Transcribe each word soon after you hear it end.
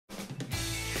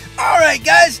Alright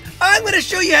guys, I'm going to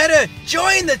show you how to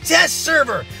join the test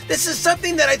server. This is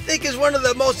something that I think is one of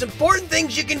the most important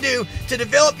things you can do to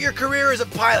develop your career as a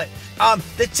pilot.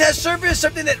 The test server is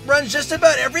something that runs just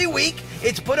about every week.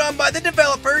 It's put on by the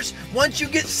developers. Once you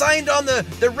get signed on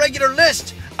the regular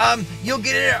list, you'll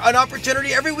get an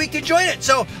opportunity every week to join it.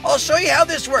 So I'll show you how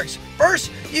this works.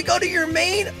 First, you go to your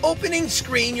main opening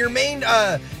screen, your main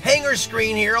hangar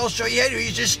screen here. I'll show you how to do.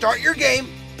 You just start your game.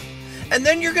 And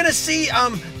then you're gonna see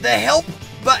the help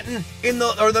button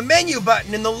or the menu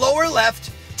button in the lower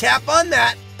left. Tap on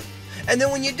that. And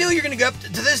then when you do, you're gonna go up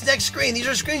to this next screen. These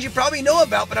are screens you probably know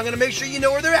about, but I'm gonna make sure you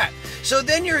know where they're at. So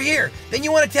then you're here. Then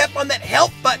you wanna tap on that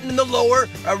help button in the lower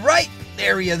right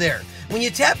area there. When you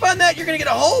tap on that, you're gonna get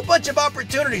a whole bunch of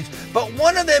opportunities, but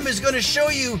one of them is gonna show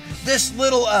you this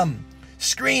little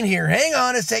screen here. Hang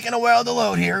on, it's taking a while to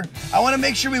load here. I wanna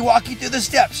make sure we walk you through the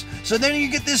steps. So then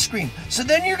you get this screen. So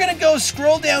then you're gonna go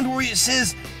scroll down to where it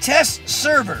says test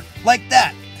server, like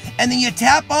that. And then you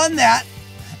tap on that,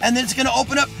 and then it's gonna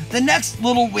open up the next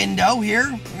little window here.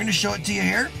 I'm gonna show it to you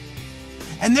here.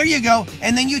 And there you go.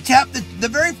 And then you tap the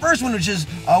very first one, which is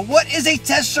what is a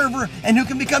test server and who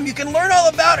can become. You can learn all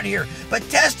about it here. But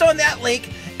test on that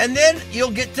link, and then you'll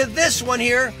get to this one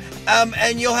here,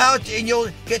 and you'll have to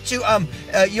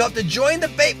join the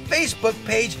Facebook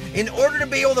page in order to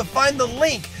be able to find the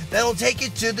link that'll take you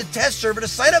to the test server to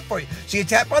sign up for you. So you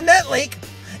tap on that link,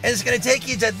 and it's going to take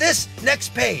you to this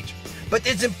next page. But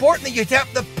it's important that you tap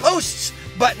the posts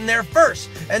button there first,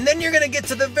 and then you're going to get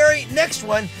to the very next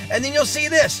one, and then you'll see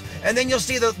this, and then you'll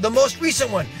see the most recent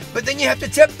one. But then you have to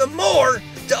tap the more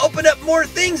to open up more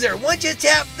things there. Once you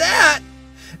tap that,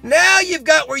 now you've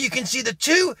got where you can see the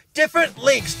two different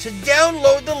links to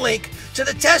download the link to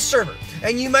the test server.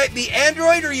 And you might be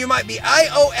Android or you might be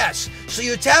iOS. So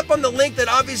you tap on the link that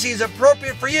obviously is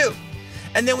appropriate for you.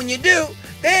 And then when you do,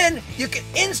 then you can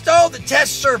install the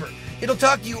test server. It'll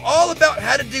talk to you all about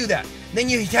how to do that. Then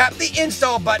you tap the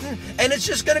install button, and it's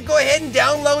just gonna go ahead and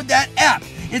download that app.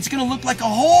 It's gonna look like a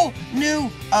whole new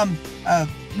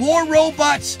War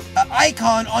Robots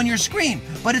icon on your screen,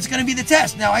 but it's gonna be the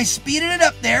test. Now I speeded it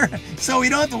up there so we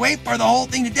don't have to wait for the whole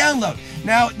thing to download.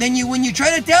 Now then when you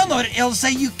try to download it, it'll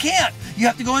say you can't. You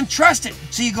have to go and trust it.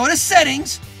 So you go to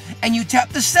settings and you tap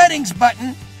the settings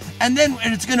button, and then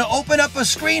it's gonna open up a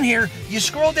screen here. You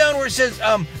scroll down where it says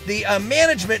the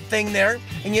management thing there,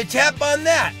 and you tap on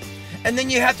that. And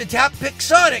then you have to tap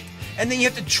Pixonic, and then you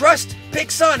have to trust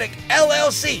Pixonic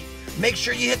LLC. Make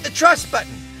sure you hit the trust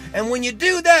button. And when you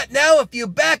do that, now if you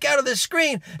back out of the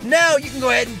screen, now you can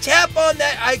go ahead and tap on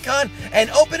that icon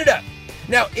and open it up.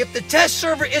 Now, if the test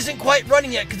server isn't quite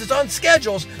running yet because it's on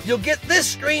schedules, you'll get this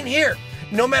screen here.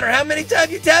 No matter how many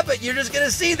times you tap it, you're just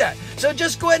gonna see that. So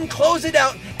just go ahead and close it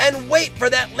out and wait for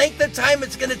that length of time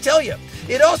it's gonna tell you.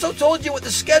 It also told you what the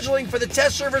scheduling for the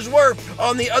test servers were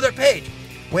on the other page.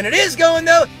 When it is going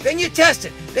though, then you test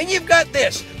it. Then you've got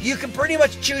this. You can pretty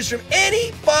much choose from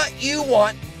any bot you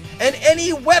want and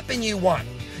any weapon you want.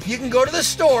 You can go to the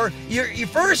store.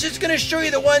 First, it's going to show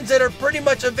you the ones that are pretty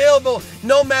much available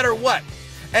no matter what.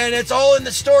 And it's all in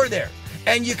the store there.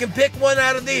 And you can pick one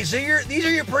out of these. So these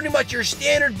are pretty much your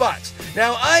standard bots.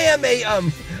 Now, I am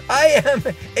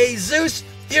a Zeus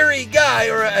Fury guy,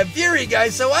 or a Fury guy,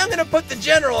 so I'm going to put the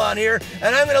General on here,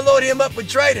 and I'm going to load him up with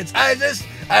Tridents.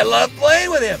 I love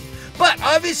playing with him. But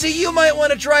obviously you might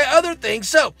want to try other things.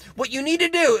 So what you need to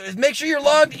do is make sure you're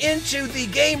logged into the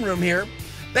game room here,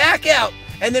 back out,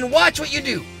 and then watch what you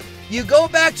do. You go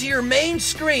back to your main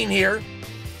screen here.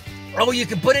 Oh, you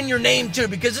can put in your name too,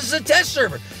 because this is a test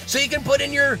server. So you can put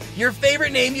in your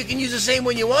favorite name. You can use the same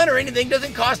one you want or anything.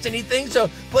 Doesn't cost anything. So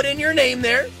put in your name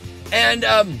there, and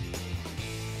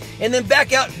then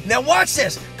back out. Now watch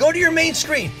this. Go to your main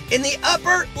screen. In the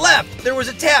upper left, there was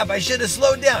a tab. I should have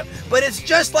slowed down. But it's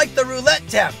just like the roulette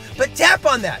tab. But tap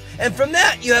on that. And from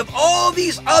that, you have all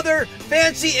these other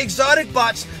fancy exotic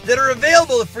bots that are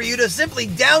available for you to simply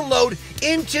download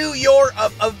into your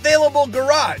available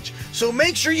garage. So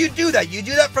make sure you do that. You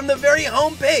do that from the very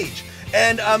home page.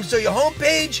 And so your home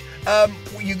page,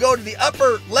 you go to the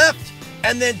upper left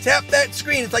and then tap that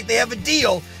screen. It's like they have a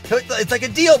deal. It's like a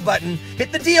deal button.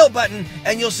 Hit the deal button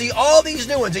and you'll see all these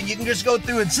new ones, and you can just go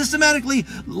through and systematically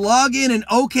log in and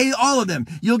okay all of them.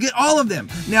 You'll get all of them.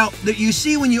 Now, you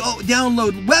see when you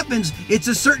download weapons, it's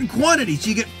a certain quantity, so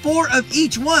you get 4 of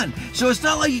each one. So it's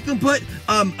not like you can put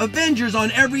Avengers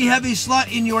on every heavy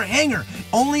slot in your hangar.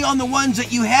 Only on the ones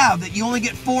that you have, that you only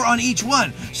get 4 on each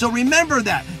one. So remember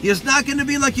that. It's not going to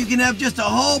be like you can have just a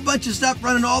whole bunch of stuff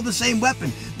running all the same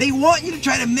weapon. They want you to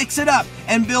try to mix it up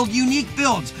and build unique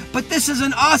builds. But this is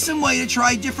an awesome way to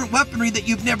try different weaponry that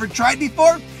you've never tried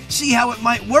before, see how it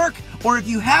might work, or if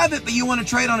you have it but you want to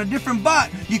try it on a different bot,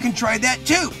 you can try that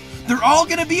too. They're all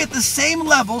going to be at the same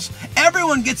levels.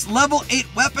 Everyone gets level 8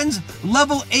 weapons,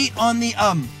 level 8 on the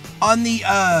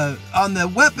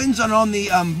weapons and on the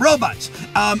robots.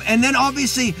 And then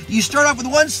obviously you start off with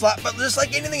 1 slot, but just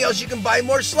like anything else, you can buy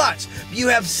more slots. You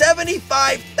have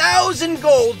 75,000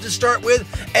 gold to start with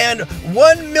and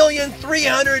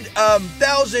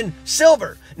 1,300,000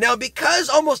 silver. Now, because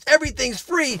almost everything's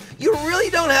free, you really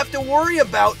don't have to worry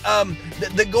about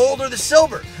the gold or the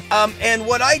silver. And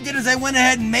what I did is I went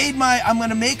ahead and made I'm going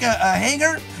to make a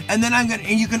hanger, and then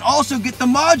and you can also get the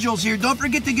modules here. Don't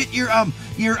forget to get your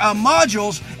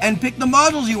modules and pick the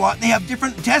modules you want. They have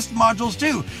different test modules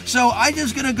too. So I'm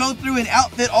just going to go through and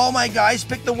outfit all my guys,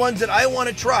 pick the ones that I want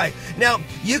to try. Now,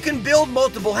 you can build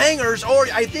multiple hangars, or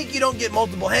I think you don't get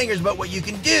multiple hangars, but what you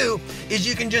can do is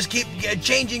you can just keep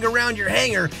changing around your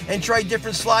hangar and try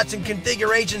different slots and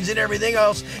configurations and everything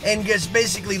else, and just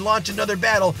basically launch another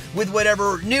battle with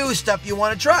whatever new stuff you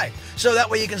want to try. So that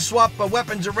way you can swap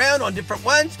weapons around on different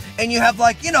ones, and you have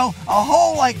a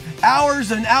whole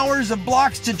hours and hours of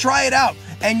blocks to try it out.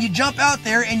 And you jump out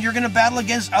there and you're going to battle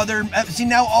against other, see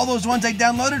now all those ones I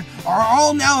downloaded are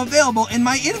all now available in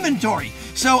my inventory.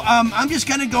 So I'm just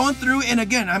kind of going through, and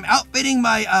again, I'm outfitting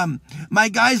my my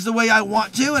guys the way I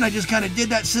want to, and I just kind of did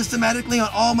that systematically on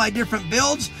all my different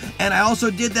builds. And I also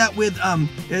did that with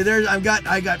I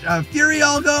got Fury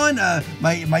all going,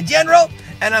 my general.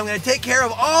 And I'm going to take care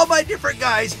of all my different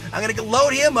guys. I'm going to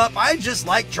load him up. I just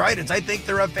like tridents. I think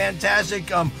they're a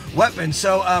fantastic weapon.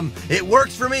 So it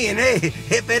works for me. And hey,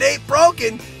 if it ain't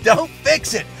broken, don't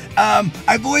fix it.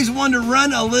 I've always wanted to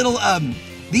run a little,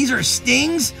 these are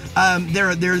stings.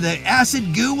 They're the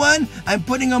acid goo one. I'm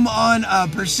putting them on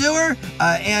Pursuer,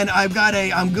 and I'm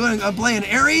playing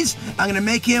Ares. I'm going to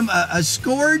make him a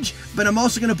Scourge, but I'm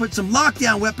also going to put some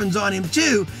lockdown weapons on him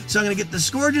too. So I'm going to get the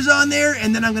Scourges on there,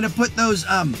 and then I'm going to put those,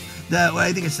 I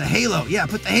think it's the Halo. Yeah,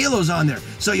 put the Halos on there.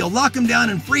 So you'll lock them down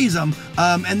and freeze them,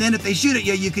 and then if they shoot at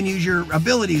you, you can use your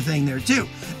ability thing there too.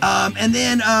 And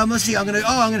then let's see. I'm gonna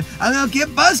get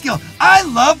Buzzkill. I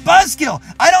love Buzzkill.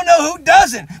 I don't know who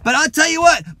doesn't, but I'll tell you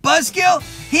what, Buzzkill.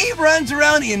 He runs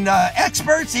around in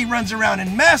experts. He runs around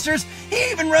in masters. He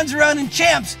even runs around in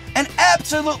champs and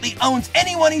absolutely owns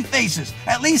anyone he faces,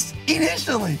 at least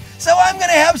initially. So I'm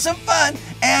gonna have some fun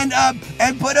and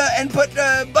put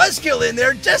Buzzkill in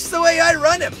there just the way I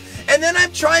run him. And then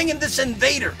I'm trying in this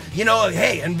Invader. You know,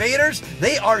 hey, Invaders,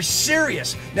 they are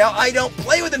serious. Now, I don't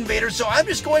play with Invaders, so I'm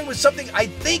just going with something I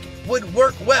think would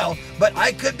work well, but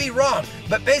I could be wrong.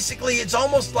 But basically, it's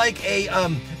almost like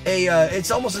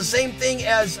it's almost the same thing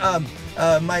as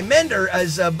my Mender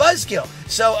as Buzzkill.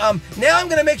 So now I'm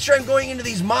going to make sure I'm going into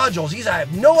these modules. These, I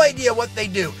have no idea what they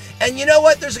do. And you know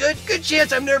what? There's a good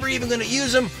chance I'm never even going to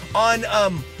use them on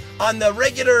the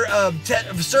regular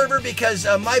server, because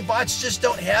my bots just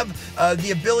don't have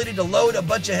the ability to load a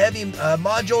bunch of heavy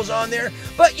modules on there.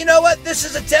 But you know what? This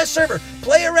is a test server.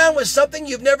 Play around with something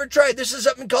you've never tried. This is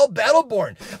something called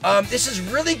Battleborn. This is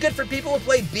really good for people who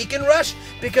play Beacon Rush,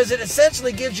 because it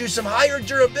essentially gives you some higher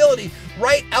durability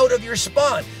right out of your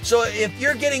spawn. So if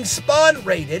you're getting spawn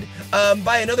raided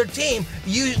by another team,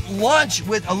 you launch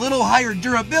with a little higher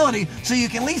durability, so you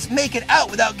can at least make it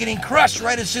out without getting crushed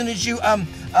right as soon as you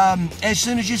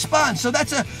spawn. So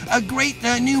that's a great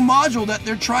new module that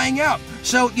they're trying out.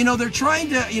 So, you know, they're trying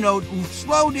to, you know,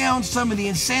 slow down some of the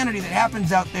insanity that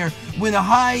happens out there when a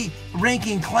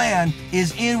high-ranking clan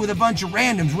is in with a bunch of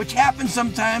randoms, which happens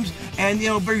sometimes, and, you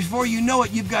know, before you know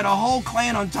it, you've got a whole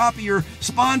clan on top of your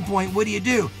spawn point. What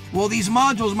do? Well, these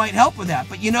modules might help with that.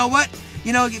 But you know what?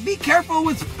 You know, be careful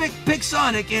with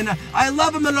Pixonic, and I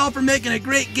love them and all for making a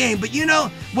great game, but you know,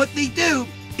 what they do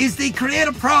is they create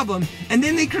a problem, and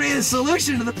then they create a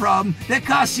solution to the problem that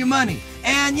costs you money.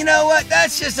 And you know what?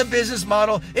 That's just a business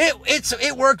model.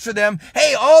 It works for them.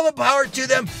 Hey, all the power to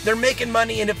them. They're making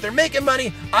money, and if they're making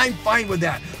money, I'm fine with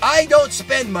that. I don't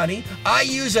spend money. I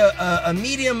use a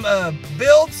medium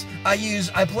builds.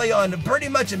 I play on pretty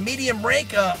much a medium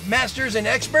rank masters and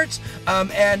experts,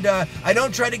 and I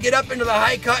don't try to get up into the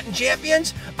high cotton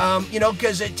champions, you know,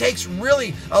 because it takes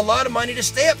really a lot of money to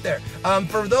stay up there.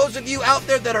 For those of you out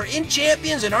there that are in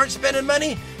champions and aren't spending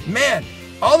money, man,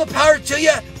 all the power to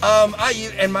you,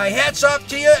 and my hat's off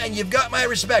to you, and you've got my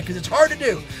respect, because it's hard to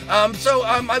do. So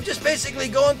I'm just basically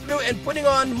going through and putting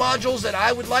on modules that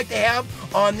I would like to have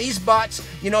on these bots.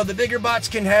 You know, the bigger bots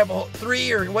can have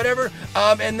 3 or whatever,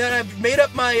 and then I've made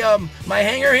up my my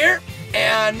hanger here,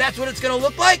 and that's what it's going to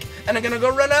look like. And I'm going to go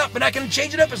run out, but I can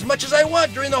change it up as much as I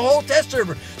want during the whole test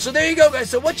server. So there you go, guys.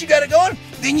 So what you got it going,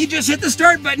 then you just hit the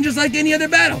start button just like any other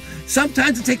battle.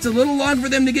 Sometimes it takes a little longer for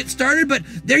them to get started, but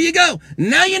there you go.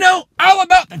 Now you know all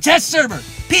about the test server.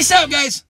 Peace out, guys.